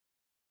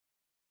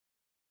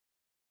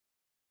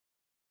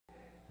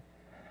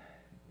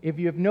If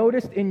you have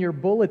noticed in your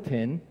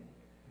bulletin,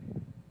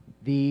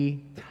 the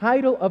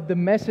title of the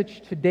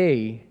message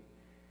today,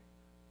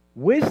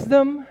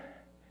 Wisdom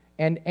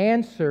and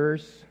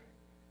Answers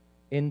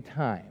in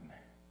Time.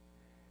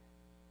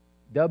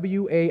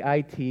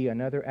 WAIT,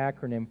 another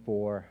acronym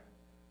for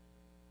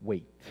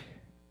wait.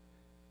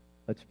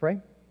 Let's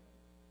pray.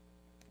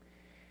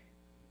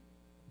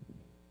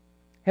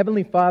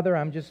 Heavenly Father,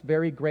 I'm just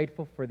very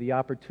grateful for the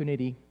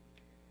opportunity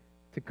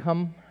to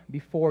come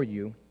before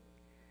you.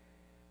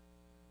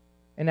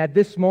 And at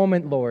this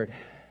moment, Lord,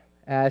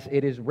 as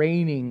it is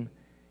raining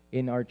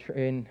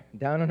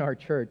down in our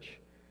church,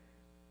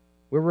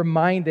 we're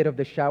reminded of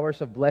the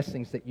showers of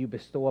blessings that you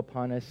bestow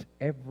upon us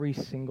every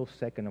single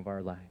second of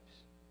our lives.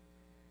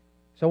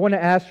 So I want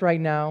to ask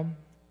right now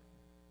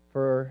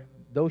for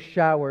those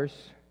showers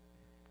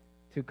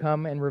to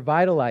come and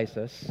revitalize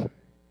us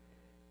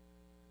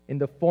in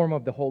the form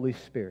of the Holy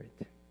Spirit.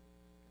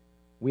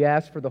 We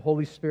ask for the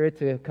Holy Spirit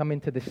to come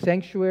into the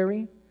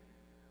sanctuary.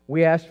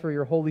 We ask for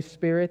your Holy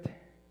Spirit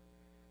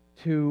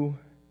to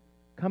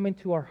come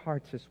into our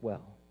hearts as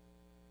well.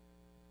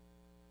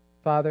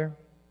 Father,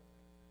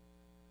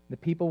 the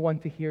people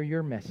want to hear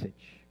your message.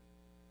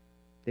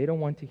 They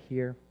don't want to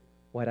hear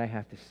what I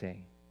have to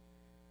say.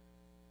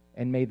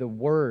 And may the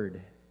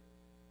word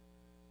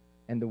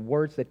and the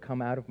words that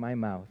come out of my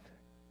mouth,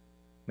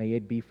 may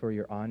it be for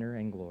your honor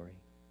and glory.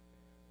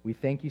 We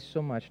thank you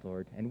so much,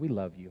 Lord, and we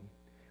love you.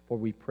 For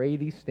we pray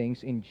these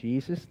things in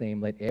Jesus'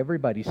 name. Let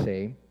everybody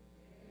say,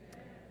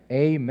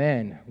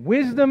 Amen.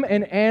 Wisdom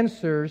and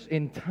answers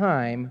in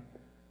time,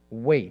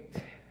 wait.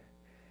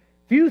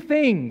 Few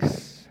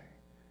things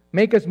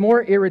make us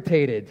more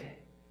irritated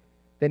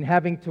than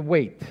having to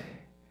wait.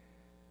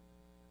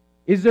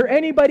 Is there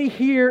anybody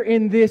here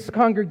in this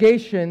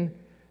congregation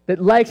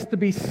that likes to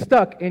be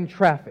stuck in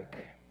traffic?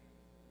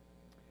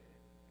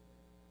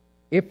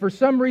 If for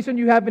some reason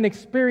you haven't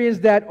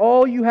experienced that,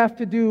 all you have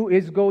to do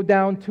is go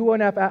down two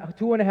and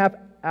a half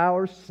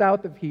hours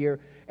south of here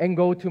and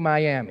go to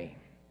Miami,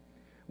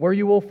 where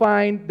you will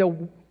find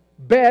the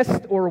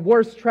best or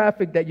worst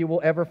traffic that you will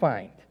ever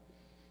find.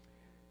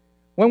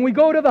 When we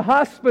go to the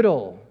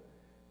hospital,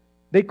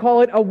 they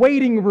call it a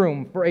waiting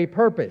room for a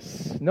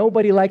purpose.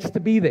 Nobody likes to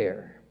be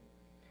there.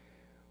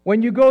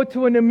 When you go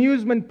to an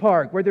amusement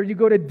park, whether you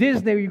go to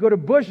Disney or you go to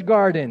Busch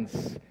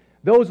Gardens,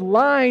 those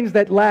lines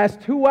that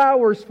last 2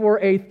 hours for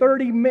a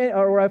 30-minute,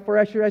 or for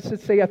I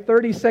should say a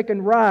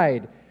 30-second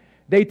ride,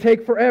 they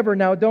take forever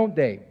now, don't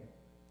they?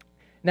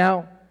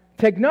 Now,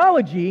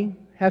 technology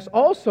has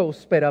also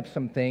sped up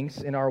some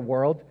things in our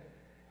world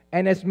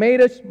and has made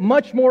us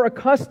much more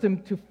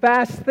accustomed to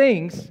fast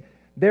things,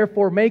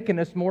 therefore making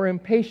us more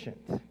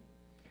impatient.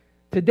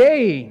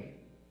 Today,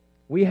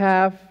 we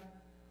have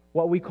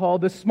what we call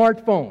the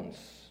smartphones.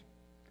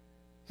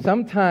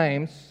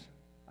 Sometimes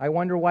I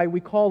wonder why we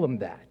call them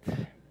that.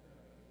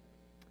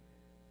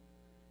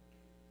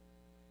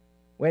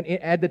 When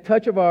at the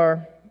touch of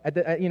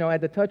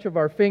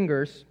our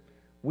fingers,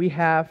 we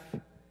have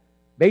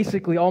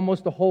basically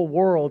almost the whole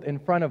world in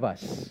front of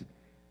us.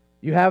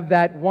 You have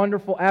that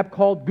wonderful app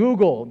called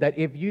Google that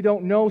if you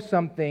don't know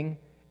something,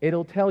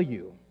 it'll tell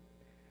you.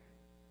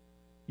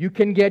 You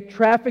can get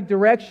traffic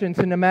directions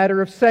in a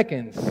matter of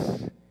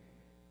seconds.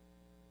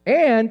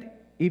 And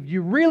if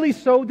you really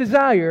so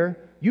desire,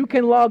 you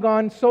can log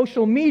on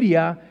social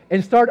media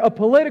and start a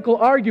political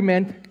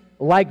argument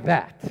like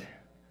that.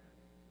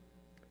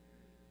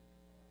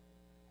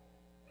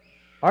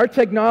 Our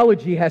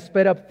technology has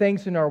sped up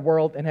things in our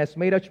world and has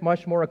made us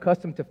much more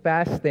accustomed to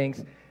fast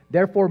things,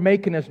 therefore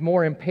making us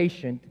more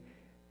impatient.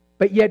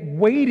 But yet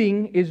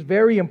waiting is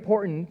very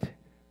important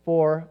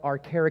for our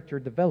character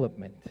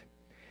development.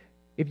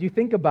 If you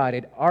think about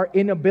it, our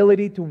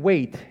inability to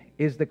wait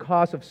is the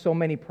cause of so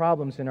many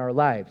problems in our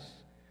lives.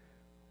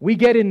 We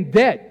get in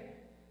debt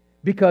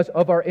because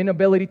of our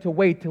inability to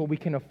wait till we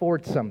can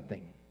afford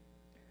something.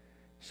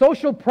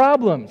 Social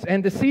problems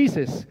and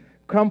diseases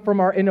come from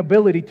our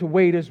inability to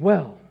wait as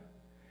well.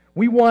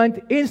 We want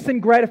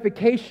instant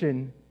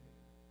gratification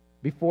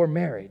before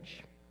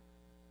marriage.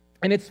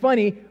 And it's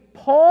funny,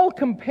 Paul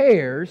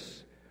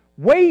compares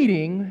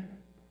waiting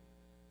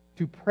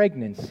to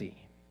pregnancy.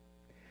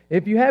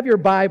 If you have your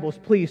Bibles,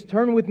 please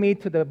turn with me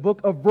to the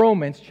book of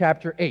Romans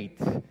chapter 8.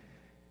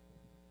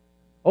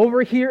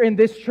 Over here in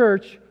this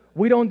church,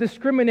 we don't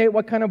discriminate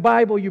what kind of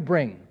Bible you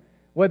bring,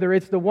 whether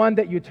it's the one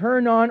that you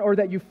turn on or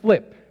that you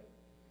flip.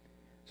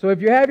 So if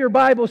you have your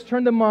Bibles,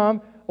 turn them on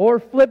or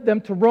flip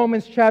them to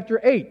Romans chapter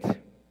 8.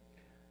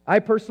 I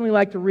personally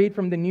like to read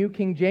from the New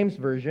King James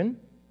Version.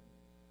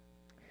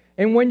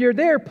 And when you're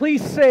there,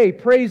 please say,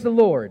 "Praise the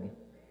Lord."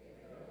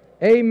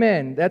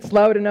 Amen. That's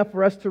loud enough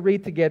for us to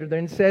read together.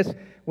 Then it says,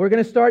 we're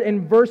going to start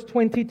in verse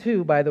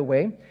 22, by the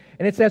way.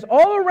 And it says,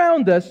 "All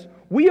around us,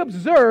 we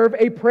observe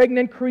a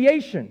pregnant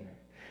creation.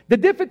 The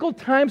difficult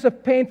times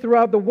of pain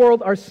throughout the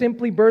world are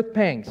simply birth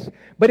pangs.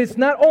 But it's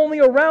not only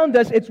around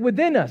us, it's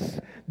within us.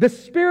 The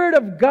Spirit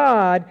of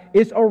God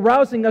is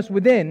arousing us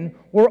within.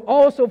 We're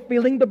also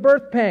feeling the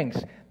birth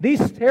pangs.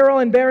 These sterile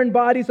and barren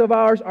bodies of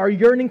ours are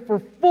yearning for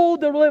full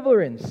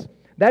deliverance.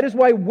 That is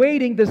why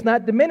waiting does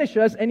not diminish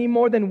us any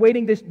more than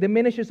waiting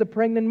diminishes a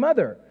pregnant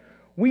mother.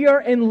 We are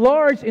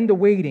enlarged in the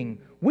waiting.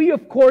 We,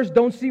 of course,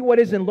 don't see what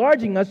is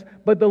enlarging us,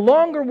 but the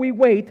longer we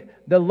wait,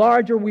 the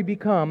larger we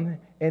become,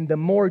 and the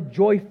more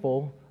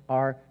joyful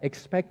our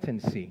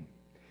expectancy.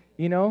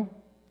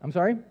 I'm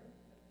sorry?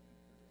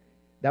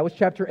 That was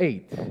chapter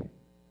 8.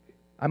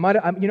 I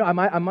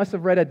must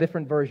have read a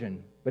different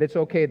version, but it's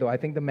okay, though. I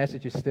think the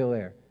message is still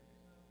there.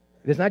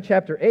 It's not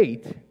chapter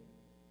 8.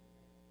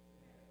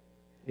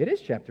 It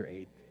is chapter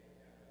 8.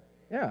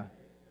 Yeah.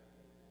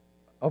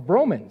 Of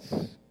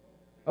Romans.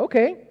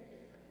 Okay.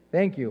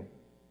 Thank you.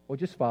 We'll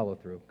just follow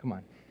through. Come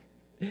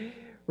on.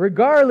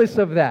 Regardless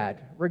of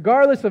that,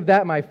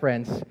 my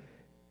friends,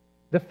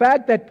 the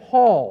fact that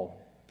Paul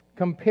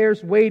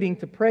compares waiting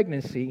to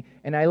pregnancy,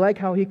 and I like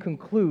how he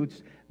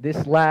concludes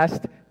this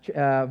last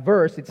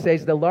verse. It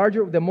says,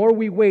 the more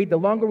we wait, the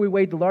longer we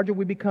wait, the larger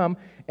we become,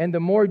 and the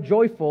more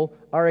joyful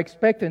our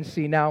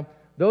expectancy. Now,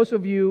 those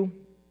of you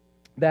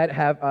that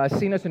have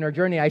seen us in our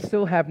journey, I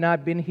still have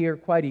not been here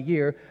quite a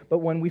year, but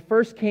when we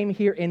first came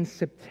here in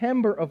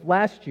September of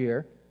last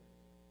year,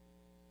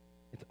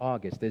 it's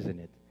August, isn't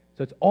it?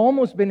 So it's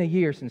almost been a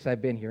year since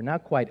I've been here,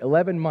 not quite,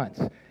 11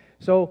 months.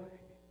 So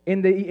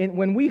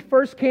when we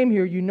first came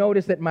here, you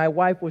noticed that my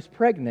wife was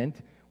pregnant.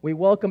 We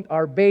welcomed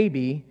our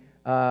baby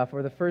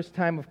for the first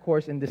time, of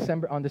course, on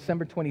December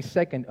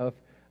 22nd of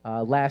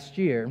last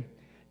year.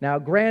 Now,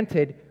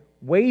 granted,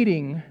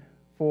 waiting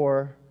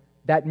for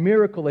that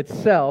miracle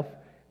itself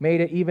made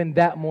it even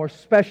that more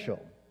special.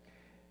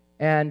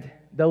 And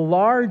the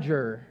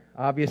larger,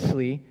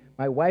 obviously,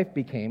 my wife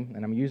became,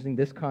 and I'm using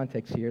this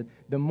context here,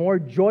 the more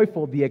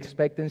joyful the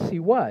expectancy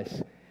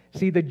was.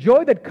 See, the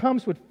joy that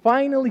comes with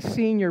finally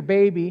seeing your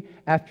baby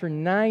after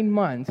 9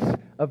 months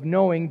of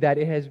knowing that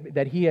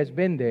he has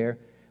been there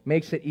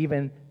makes it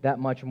even that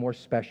much more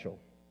special.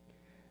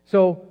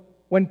 So,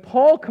 when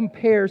Paul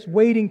compares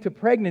waiting to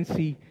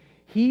pregnancy,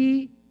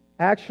 he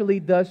actually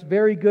does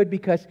very good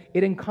because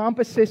it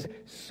encompasses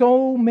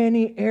so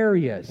many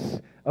areas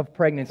of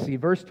pregnancy.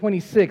 Verse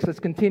 26, let's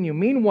continue.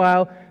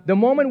 Meanwhile, the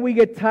moment we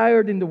get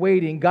tired in the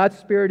waiting, God's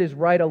Spirit is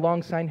right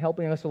alongside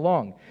helping us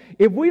along.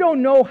 If we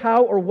don't know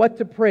how or what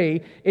to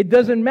pray, it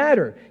doesn't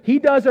matter. He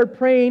does our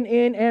praying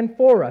in and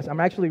for us. I'm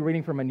actually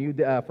reading from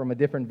a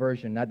different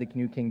version, not the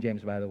New King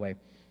James, by the way.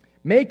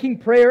 Making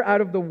prayer out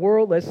of the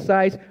worldless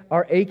sighs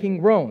our aching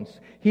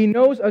groans. He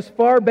knows us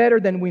far better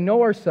than we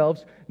know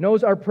ourselves,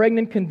 knows our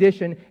pregnant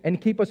condition,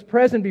 and keep us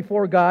present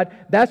before God.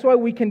 That's why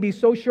we can be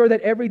so sure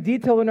that every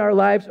detail in our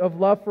lives of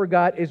love for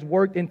God is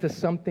worked into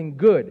something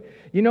good.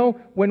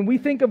 When we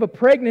think of a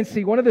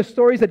pregnancy, one of the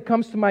stories that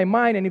comes to my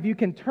mind, and if you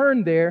can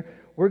turn there,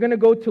 we're going to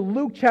go to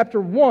Luke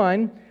chapter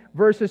 1,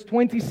 verses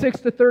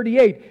 26 to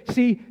 38.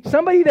 See,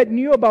 somebody that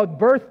knew about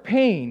birth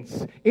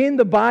pains in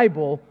the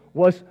Bible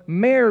was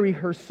Mary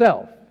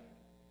herself.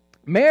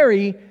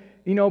 Mary,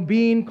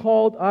 being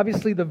called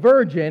obviously the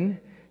Virgin,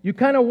 you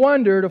kind of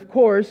wondered, of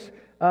course,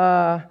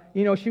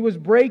 she was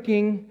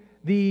breaking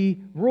the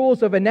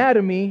rules of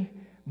anatomy,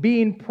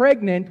 being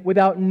pregnant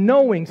without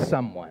knowing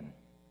someone.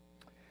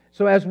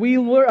 So as we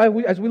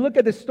look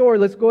at the story,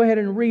 let's go ahead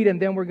and read,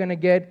 and then we're going to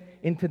get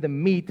into the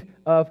meat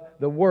of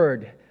the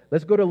Word.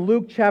 Let's go to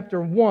Luke chapter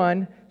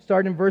 1,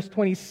 starting in verse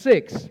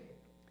 26.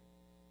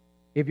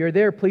 If you're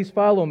there, please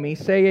follow me.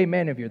 Say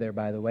amen if you're there,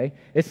 by the way.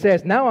 It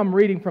says, now I'm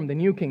reading from the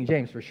New King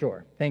James for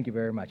sure. Thank you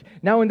very much.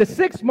 Now in the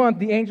 6th month,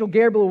 the angel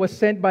Gabriel was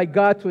sent by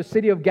God to a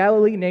city of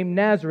Galilee named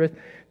Nazareth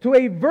to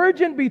a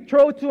virgin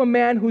betrothed to a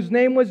man whose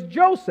name was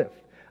Joseph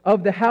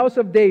of the house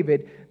of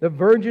David. The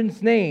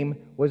virgin's name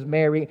was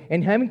Mary.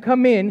 And having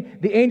come in,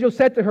 the angel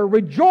said to her,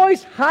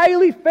 Rejoice,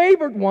 highly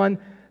favored one,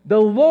 the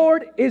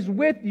Lord is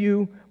with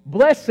you.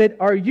 Blessed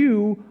are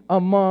you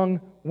among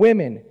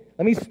women.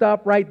 Let me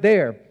stop right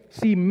there.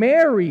 See,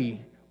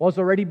 Mary was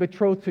already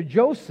betrothed to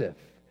Joseph.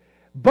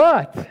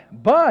 But,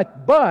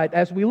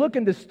 as we look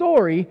in the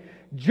story,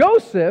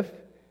 Joseph,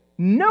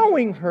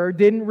 knowing her,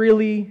 didn't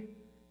really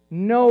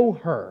know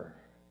her.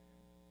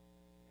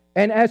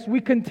 And as we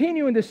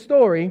continue in the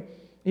story,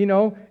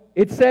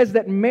 it says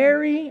that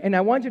Mary, and I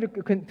want you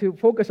to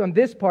focus on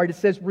this part, it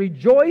says,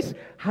 Rejoice,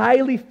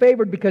 highly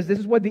favored, because this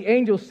is what the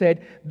angel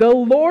said, the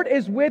Lord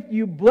is with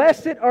you,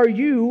 blessed are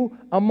you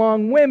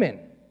among women.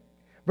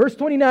 Verse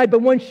 29,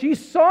 but when she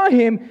saw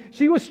him,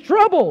 she was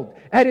troubled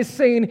at his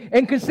saying,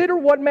 and consider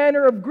what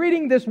manner of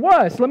greeting this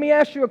was. Let me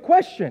ask you a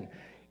question.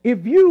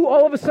 If you,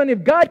 all of a sudden,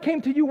 if God came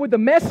to you with a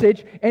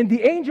message and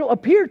the angel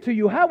appeared to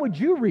you, how would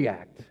you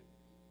react?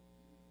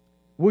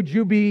 Would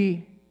you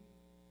be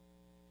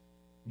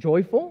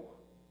joyful?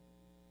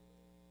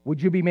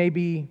 Would you be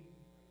maybe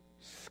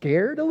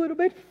scared a little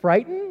bit,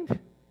 frightened?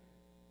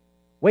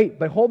 Wait,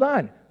 but hold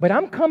on. But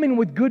I'm coming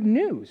with good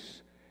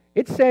news.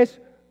 It says,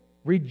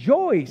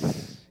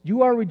 Rejoice,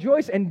 you are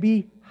rejoice, and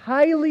be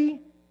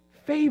highly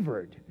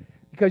favored,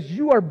 because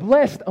you are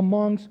blessed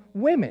amongst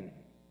women.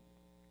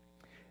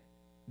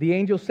 The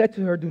angel said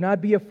to her, Do not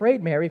be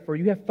afraid, Mary, for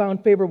you have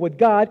found favor with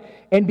God,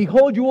 and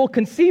behold, you will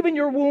conceive in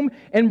your womb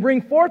and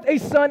bring forth a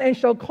son, and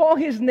shall call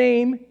his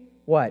name,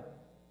 what?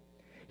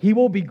 He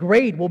will be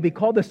great, will be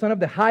called the Son of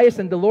the Highest,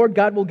 and the Lord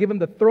God will give him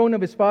the throne of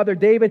his father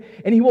David,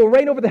 and he will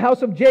reign over the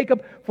house of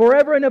Jacob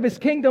forever, and of his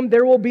kingdom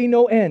there will be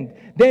no end.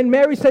 Then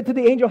Mary said to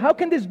the angel, how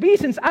can this be,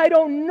 since I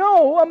don't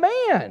know a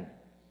man?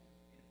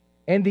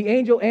 And the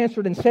angel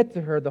answered and said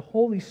to her, the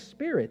Holy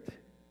Spirit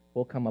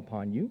will come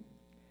upon you,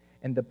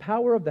 and the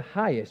power of the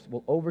Highest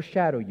will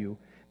overshadow you.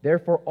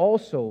 Therefore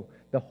also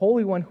the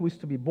Holy One who is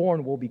to be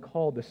born will be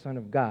called the Son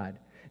of God.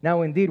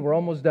 Now indeed, we're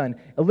almost done.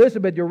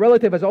 Elizabeth, your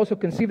relative, has also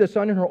conceived a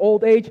son in her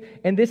old age,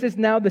 and this is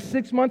now the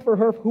 6th month for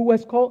her who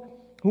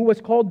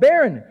was called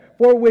barren.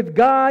 For with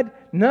God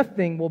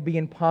nothing will be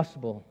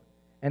impossible.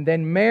 And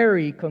then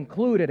Mary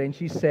concluded, and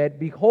she said,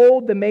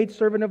 behold, the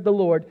maidservant of the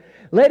Lord,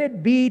 let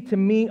it be to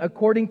me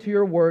according to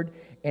your word.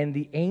 And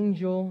the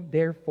angel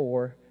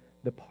therefore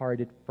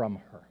departed from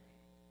her.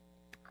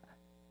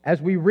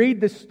 As we read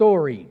this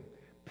story,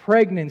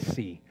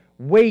 pregnancy,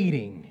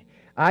 waiting,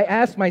 I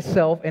ask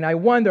myself and I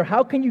wonder,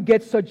 how can you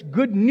get such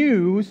good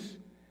news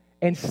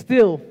and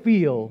still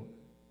feel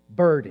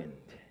burdened?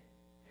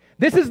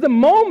 This is the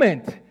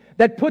moment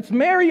that puts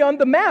Mary on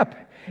the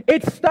map.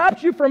 It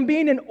stops you from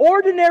being an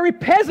ordinary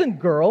peasant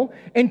girl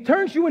and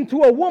turns you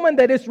into a woman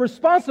that is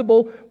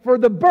responsible for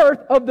the birth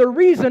of the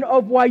reason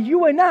of why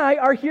you and I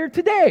are here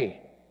today.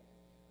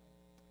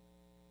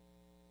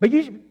 But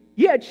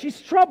yet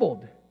she's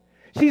troubled.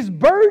 She's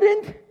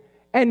burdened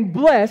and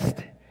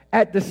blessed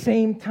at the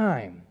same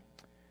time.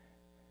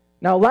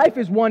 Now, life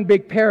is one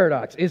big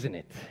paradox, isn't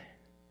it?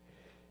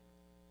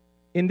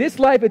 In this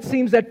life, it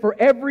seems that for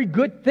every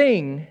good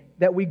thing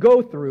that we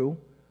go through,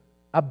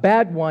 a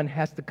bad one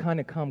has to kind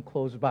of come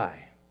close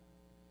by.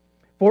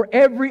 For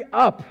every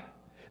up,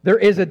 there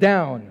is a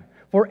down.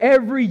 For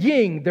every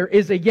yin, there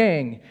is a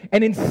yang.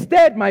 And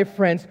instead, my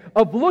friends,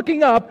 of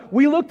looking up,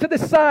 we look to the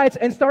sides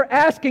and start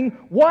asking,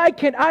 why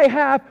can't I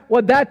have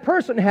what that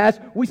person has?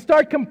 We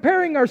start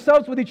comparing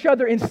ourselves with each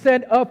other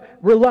instead of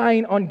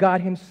relying on God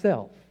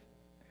Himself.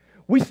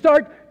 We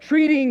start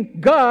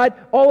treating God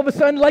all of a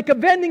sudden like a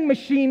vending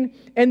machine,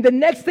 and the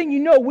next thing you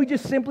know, we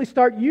just simply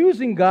start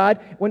using God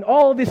when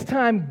all of this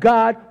time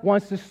God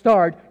wants to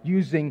start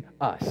using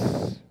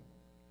us.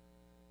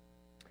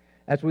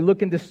 As we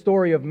look in the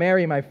story of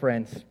Mary, my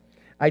friends,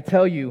 I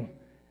tell you,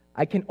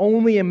 I can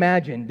only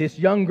imagine this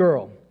young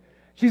girl.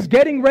 She's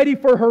getting ready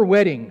for her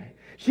wedding.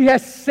 She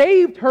has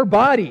saved her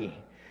body.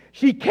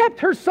 She kept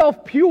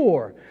herself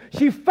pure.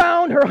 She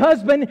found her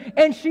husband,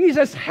 and she's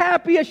as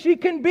happy as she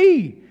can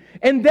be.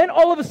 And then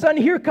all of a sudden,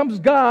 here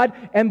comes God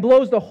and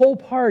blows the whole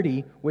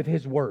party with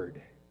His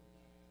word.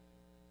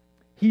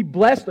 He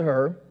blessed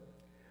her,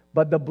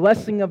 but the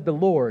blessing of the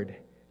Lord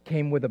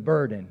came with a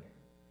burden.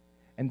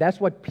 And that's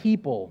what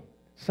people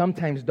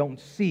sometimes don't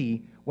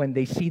see when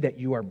they see that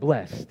you are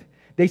blessed.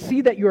 They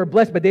see that you are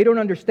blessed, but they don't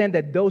understand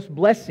that those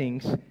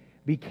blessings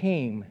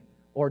came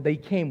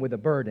with a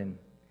burden.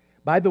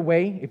 By the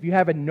way, if you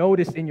haven't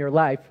noticed in your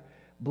life,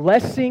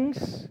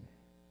 blessings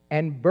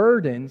and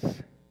burdens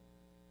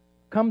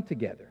come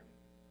together.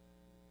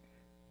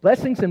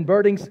 Blessings and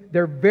burdens,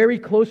 they're very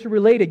closely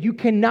related. You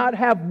cannot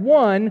have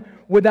one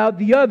without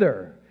the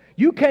other.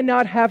 You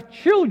cannot have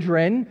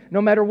children,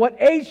 no matter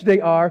what age they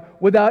are,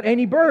 without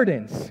any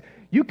burdens.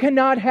 You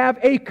cannot have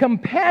a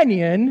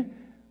companion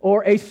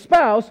or a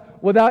spouse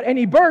without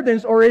any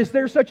burdens, or is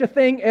there such a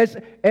thing as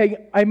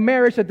a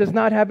marriage that does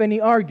not have any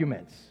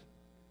arguments?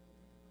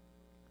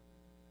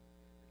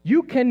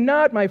 You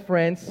cannot, my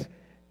friends,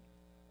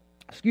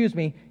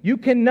 you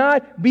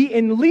cannot be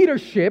in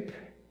leadership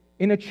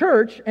in a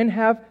church and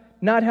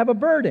not have a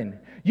burden.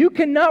 You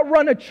cannot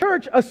run a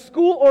church, a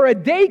school, or a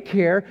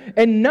daycare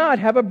and not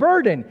have a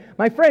burden.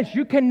 My friends,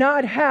 you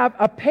cannot have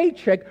a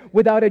paycheck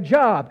without a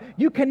job.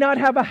 You cannot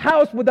have a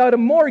house without a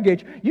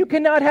mortgage. You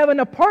cannot have an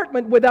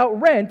apartment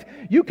without rent.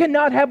 You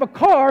cannot have a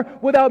car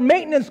without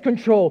maintenance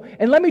control.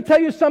 And let me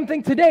tell you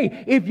something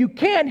today. If you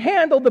can't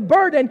handle the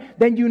burden,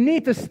 then you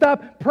need to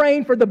stop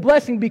praying for the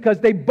blessing, because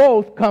they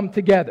both come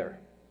together.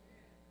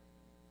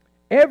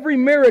 Every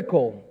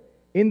miracle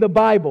in the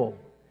Bible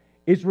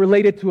is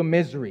related to a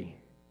misery.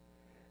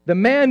 The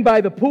man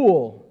by the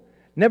pool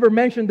never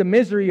mentioned the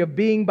misery of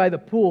being by the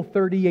pool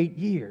 38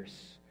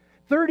 years.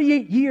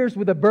 38 years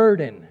with a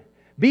burden,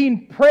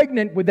 being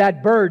pregnant with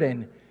that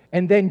burden,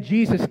 and then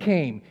Jesus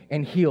came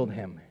and healed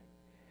him.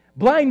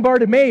 Blind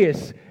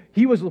Bartimaeus,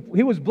 he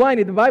was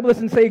blinded. The Bible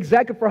doesn't say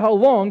exactly for how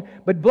long,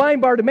 but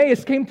blind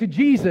Bartimaeus came to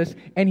Jesus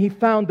and he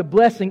found the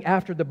blessing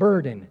after the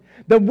burden.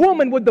 The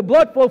woman with the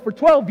blood flow for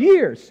 12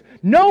 years.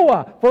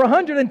 Noah for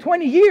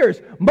 120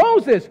 years.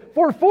 Moses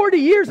for 40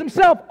 years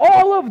himself.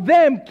 All of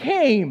them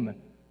came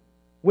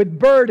with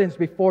burdens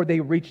before they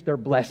reached their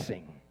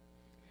blessing.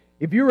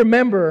 If you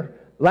remember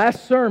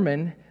last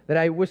sermon that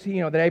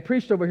I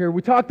preached over here,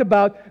 we talked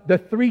about the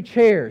 3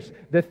 chairs,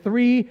 the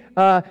 3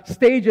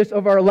 stages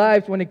of our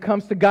lives when it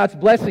comes to God's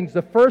blessings.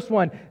 The first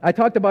one I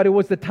talked about, it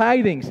was the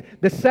tithings.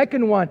 The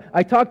second one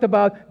I talked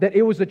about that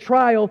it was a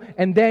trial,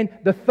 and then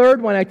the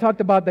third one I talked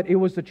about that it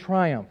was the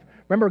triumph.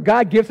 Remember,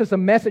 God gives us a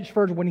message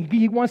first. When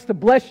He wants to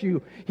bless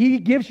you, He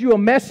gives you a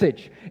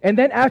message. And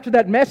then after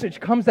that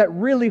message comes that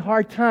really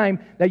hard time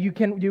that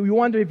you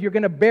wonder if you're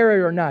going to bear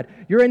it or not.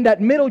 You're in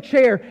that middle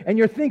chair and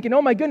you're thinking,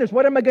 oh my goodness,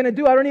 what am I going to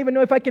do? I don't even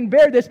know if I can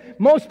bear this.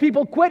 Most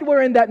people quit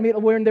when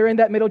they're in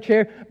that middle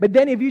chair. But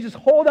then if you just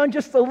hold on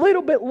just a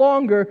little bit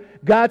longer,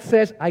 God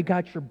says, I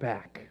got your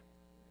back.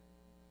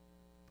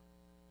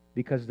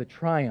 Because the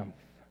triumph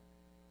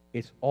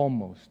is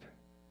almost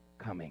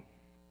coming.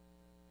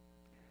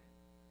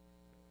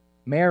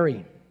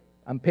 Mary,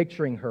 I'm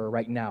picturing her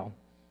right now.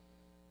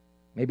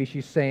 Maybe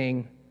she's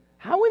saying,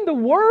 how in the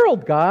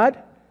world,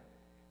 God?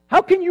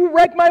 How can you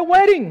wreck my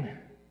wedding?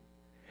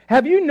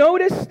 Have you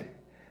noticed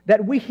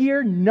that we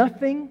hear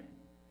nothing,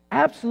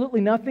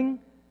 absolutely nothing,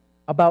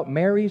 about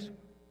Mary's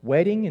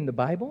wedding in the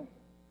Bible?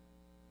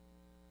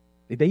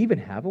 Did they even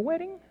have a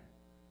wedding?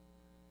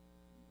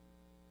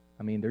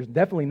 I mean, there's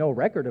definitely no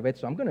record of it,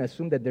 so I'm going to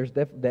assume that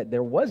that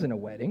there wasn't a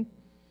wedding.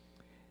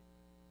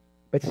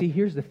 But see,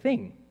 here's the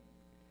thing.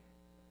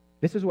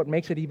 This is what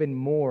makes it even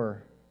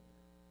more,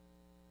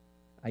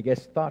 I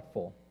guess,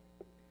 thoughtful.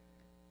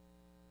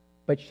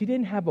 But she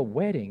didn't have a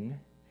wedding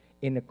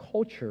in a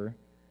culture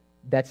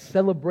that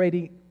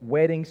celebrated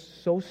weddings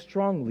so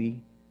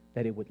strongly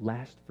that it would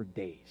last for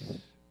days.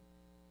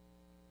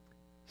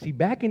 See,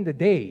 back in the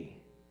day,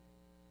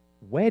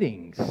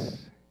 weddings,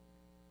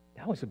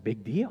 that was a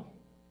big deal.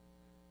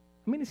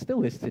 I mean, it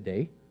still is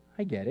today.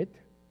 I get it.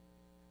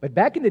 But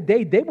back in the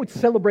day, they would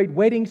celebrate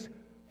weddings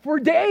for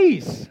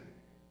days.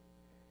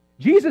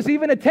 Jesus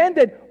even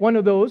attended one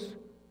of those.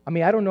 I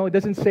mean, I don't know, it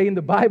doesn't say in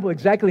the Bible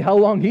exactly how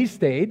long he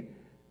stayed.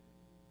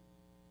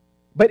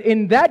 But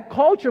in that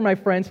culture, my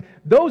friends,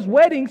 those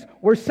weddings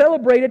were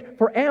celebrated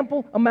for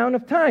ample amount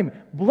of time.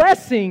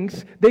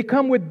 Blessings, they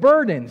come with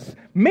burdens.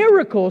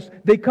 Miracles,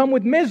 they come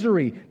with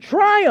misery.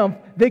 Triumph,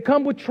 they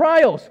come with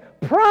trials.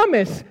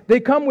 Promise, they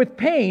come with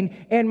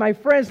pain. And my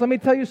friends, let me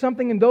tell you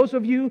something, and those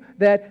of you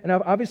that, and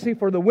obviously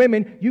for the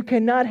women, you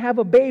cannot have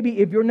a baby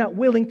if you're not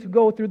willing to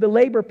go through the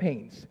labor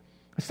pains.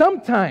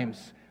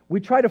 Sometimes we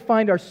try to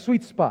find our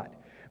sweet spot.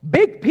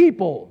 Big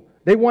people,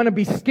 they want to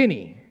be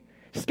skinny.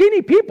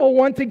 Skinny people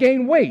want to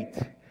gain weight.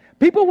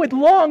 People with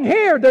long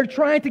hair, they're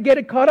trying to get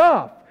it cut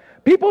off.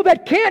 People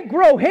that can't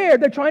grow hair,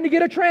 they're trying to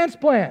get a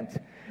transplant.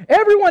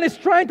 Everyone is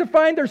trying to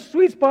find their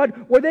sweet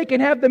spot where they can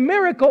have the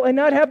miracle and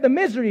not have the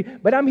misery.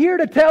 But I'm here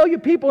to tell you,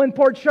 people in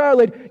Port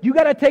Charlotte, you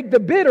got to take the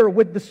bitter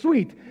with the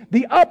sweet,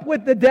 the up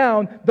with the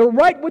down, the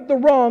right with the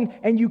wrong,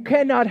 and you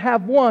cannot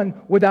have one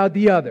without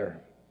the other.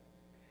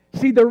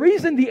 See, the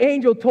reason the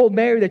angel told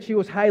Mary that she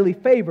was highly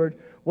favored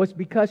was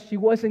because she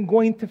wasn't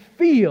going to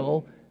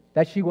feel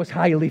that she was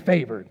highly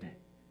favored.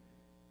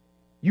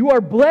 You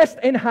are blessed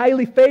and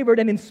highly favored,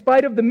 and in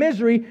spite of the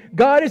misery,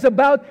 God is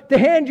about to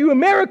hand you a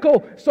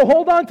miracle. So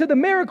hold on to the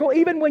miracle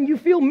even when you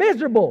feel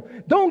miserable.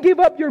 Don't give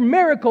up your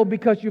miracle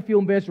because you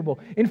feel miserable.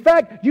 In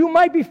fact, you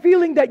might be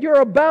feeling that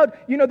you're about,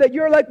 that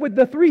you're like with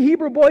the 3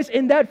 Hebrew boys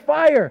in that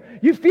fire.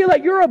 You feel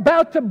that you're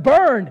about to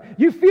burn.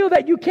 You feel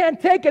that you can't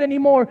take it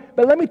anymore.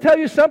 But let me tell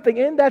you something.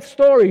 In that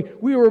story,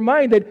 we were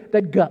reminded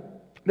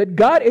that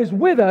God is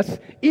with us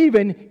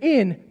even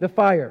in the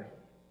fire.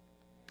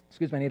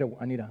 Excuse me,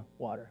 I need a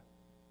water.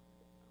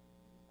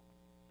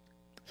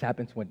 This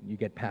happens when you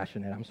get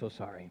passionate. I'm so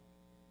sorry.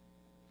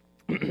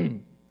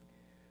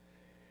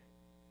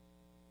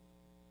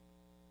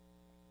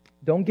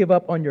 Don't give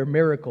up on your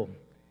miracle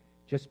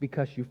just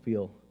because you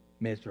feel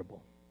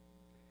miserable.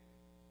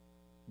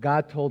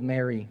 God told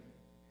Mary,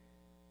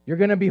 you're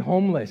going to be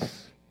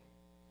homeless,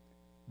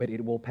 but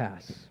it will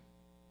pass.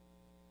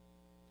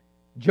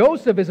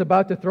 Joseph is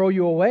about to throw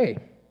you away.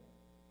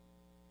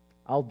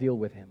 I'll deal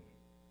with him.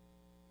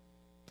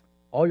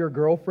 All your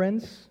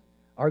girlfriends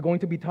are going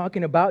to be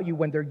talking about you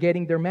when they're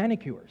getting their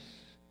manicures.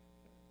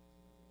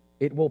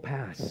 It will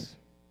pass.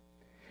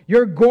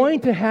 You're going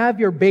to have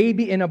your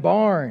baby in a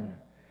barn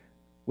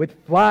with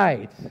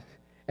flies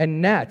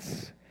and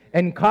gnats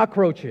and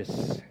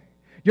cockroaches.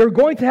 You're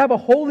going to have a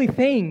holy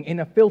thing in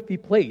a filthy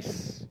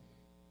place.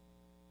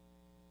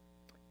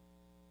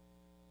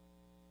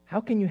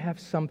 How can you have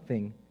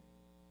something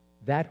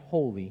that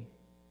holy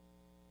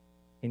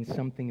in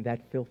something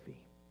that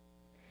filthy?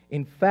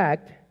 In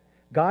fact,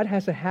 God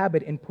has a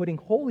habit in putting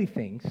holy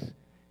things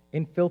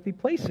in filthy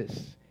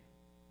places.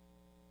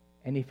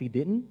 And if He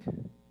didn't,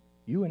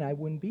 you and I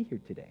wouldn't be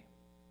here today.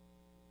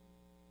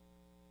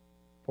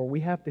 For we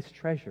have this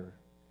treasure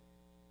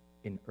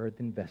in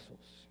earthen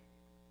vessels.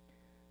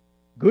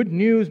 Good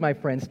news, my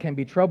friends, can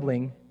be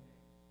troubling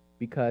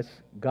because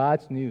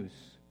God's news,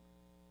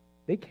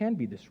 they can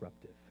be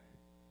disruptive.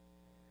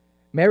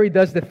 Mary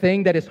does the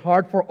thing that is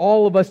hard for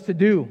all of us to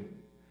do.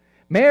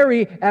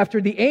 Mary,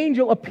 after the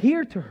angel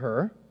appeared to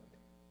her,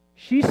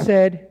 she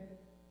said,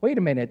 wait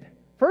a minute,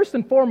 first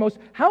and foremost,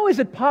 how is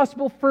it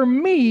possible for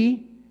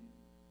me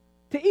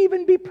to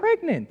even be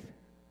pregnant?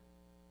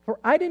 For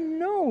I didn't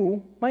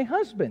know my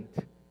husband.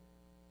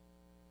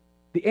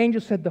 The angel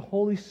said, the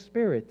Holy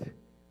Spirit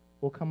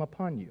will come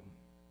upon you.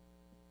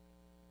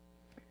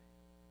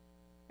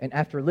 And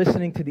after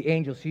listening to the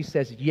angel, she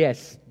says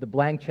yes, the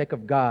blank check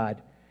of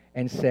God,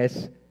 and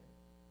says,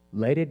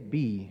 let it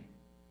be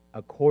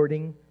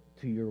according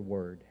to your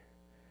word.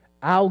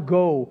 I'll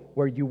go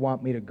where you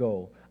want me to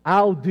go.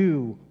 I'll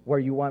do where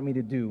you want me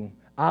to do.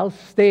 I'll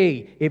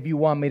stay if you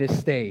want me to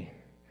stay.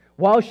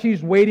 While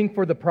she's waiting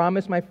for the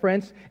promise, my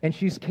friends, and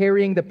she's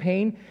carrying the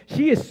pain,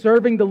 she is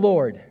serving the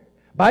Lord.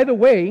 By the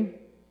way,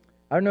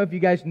 I don't know if you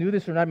guys knew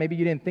this or not, maybe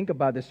you didn't think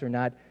about this or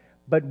not,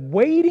 but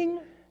waiting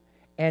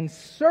and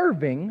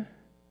serving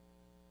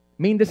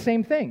mean the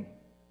same thing.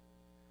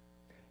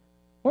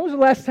 When was the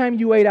last time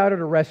you ate out at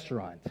a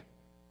restaurant?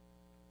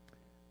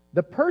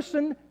 The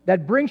person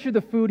that brings you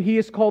the food, he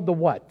is called the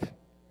what?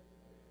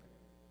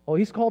 Oh,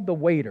 he's called the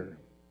waiter.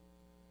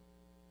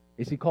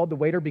 Is he called the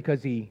waiter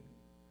because he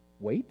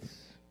waits?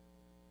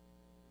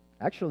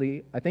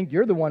 Actually, I think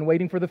you're the one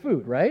waiting for the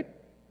food, right?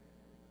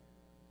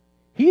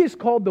 He is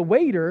called the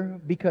waiter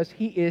because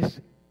he is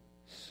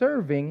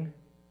serving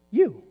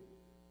you.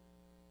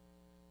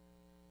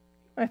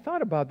 I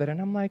thought about that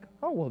and I'm like,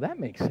 oh, well, that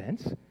makes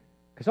sense.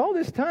 Because all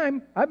this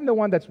time, I'm the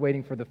one that's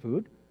waiting for the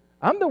food.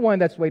 I'm the one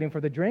that's waiting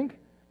for the drink.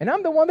 And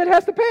I'm the one that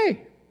has to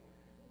pay.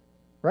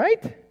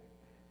 Right?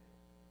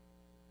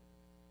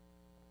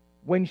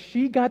 When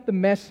she got the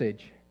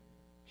message,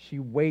 she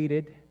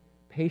waited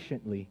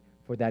patiently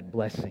for that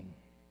blessing.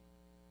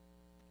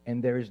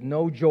 And there is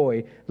no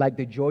joy like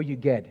the joy you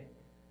get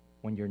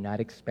when you're not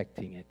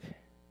expecting it.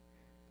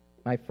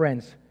 My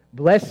friends,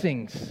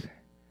 blessings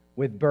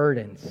with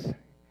burdens,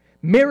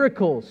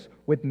 miracles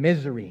with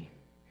misery,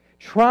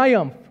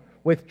 triumph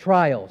with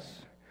trials,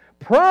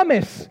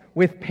 promise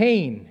with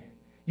pain.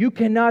 You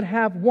cannot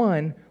have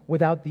one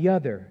without the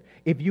other.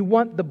 If you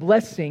want the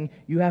blessing,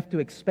 you have to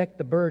expect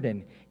the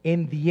burden.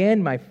 In the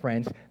end, my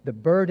friends, the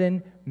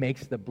burden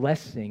makes the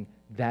blessing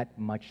that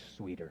much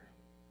sweeter.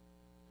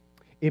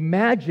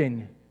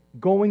 Imagine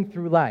going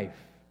through life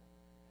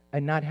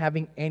and not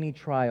having any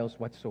trials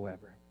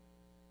whatsoever.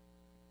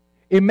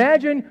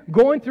 Imagine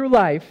going through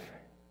life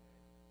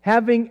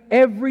having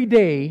every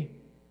day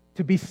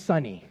to be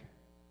sunny.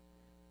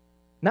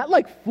 Not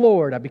like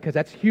Florida, because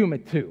that's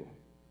humid too.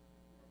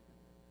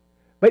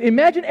 But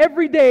imagine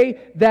every day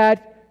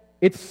that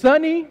it's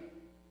sunny,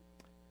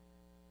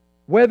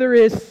 weather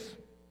is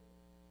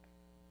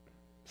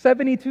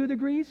 72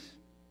 degrees.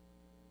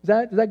 Is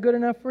that good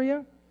enough for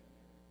you?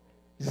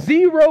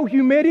 Zero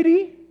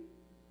humidity,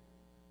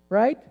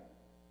 right?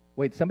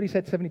 Wait, somebody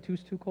said 72 is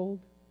too cold?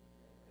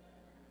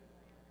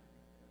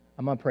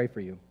 I'm going to pray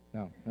for you.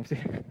 No, I'm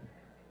saying.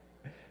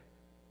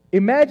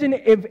 Imagine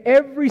if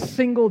every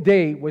single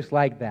day was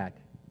like that.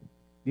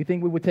 Do you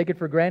think we would take it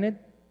for granted?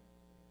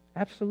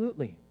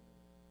 Absolutely.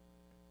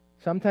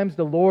 Sometimes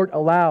the Lord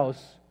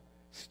allows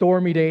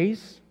stormy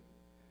days.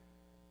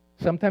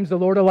 Sometimes the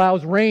Lord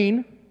allows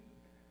rain.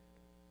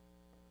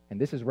 And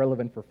this is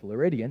relevant for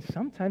Floridians.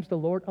 Sometimes the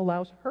Lord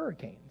allows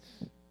hurricanes.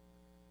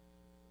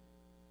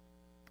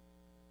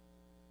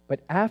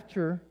 But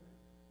after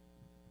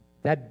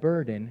that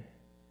burden,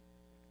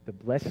 the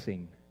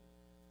blessing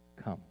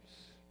comes.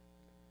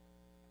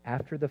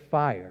 After the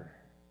fire,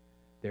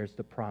 there's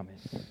the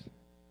promise.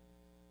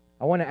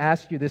 I want to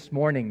ask you this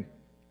morning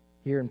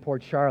here in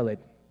Port Charlotte,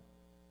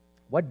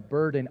 what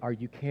burden are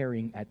you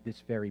carrying at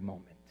this very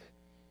moment?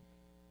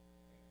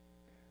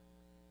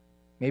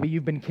 Maybe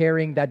you've been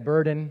carrying that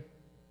burden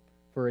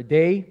for a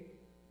day,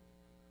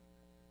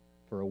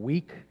 for a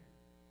week,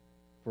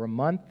 for a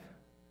month,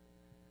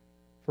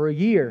 for a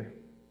year,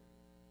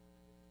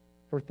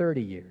 for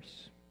 30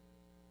 years.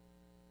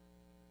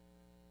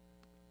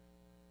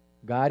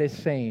 God is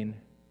saying,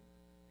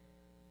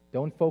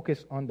 don't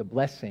focus on the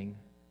blessing,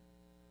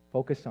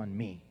 focus on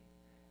me,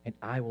 and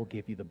I will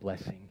give you the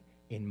blessing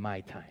in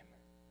my time.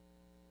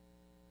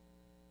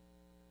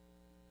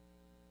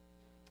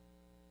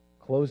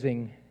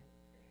 Closing,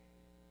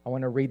 I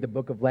want to read the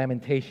book of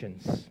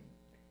Lamentations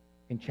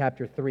in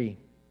chapter 3.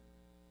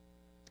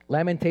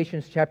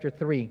 Lamentations chapter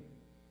 3.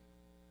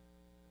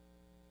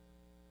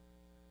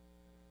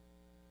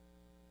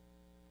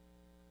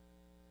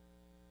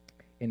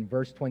 In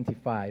verse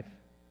 25.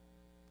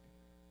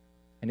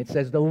 And it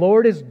says, the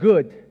Lord is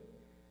good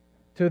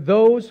to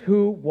those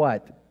who,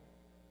 what?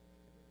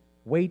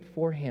 Wait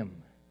for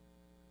Him.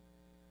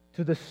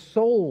 To the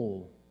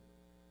soul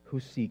who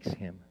seeks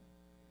Him.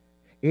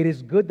 It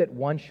is good that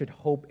one should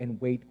hope and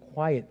wait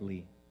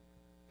quietly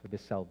for the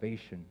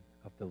salvation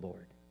of the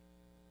Lord.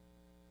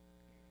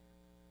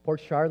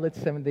 Port Charlotte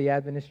Seventh-day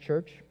Adventist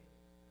Church,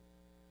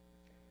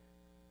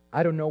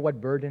 I don't know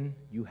what burden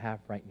you have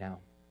right now.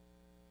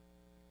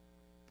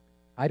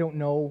 I don't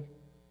know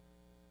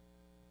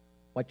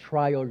what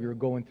trial you're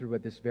going through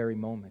at this very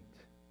moment.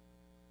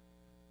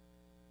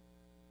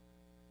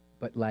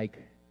 But like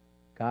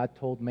God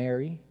told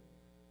Mary,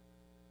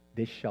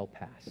 this shall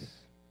pass.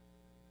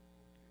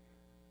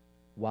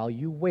 While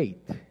you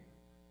wait,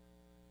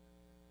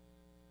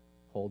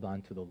 hold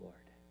on to the Lord.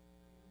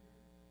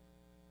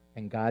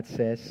 And God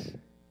says,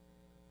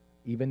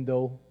 even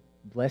though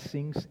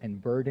blessings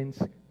and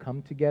burdens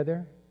come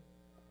together,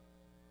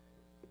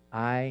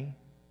 I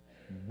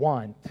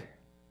want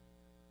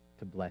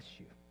to bless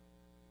you.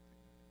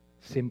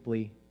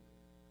 Simply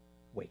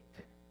wait.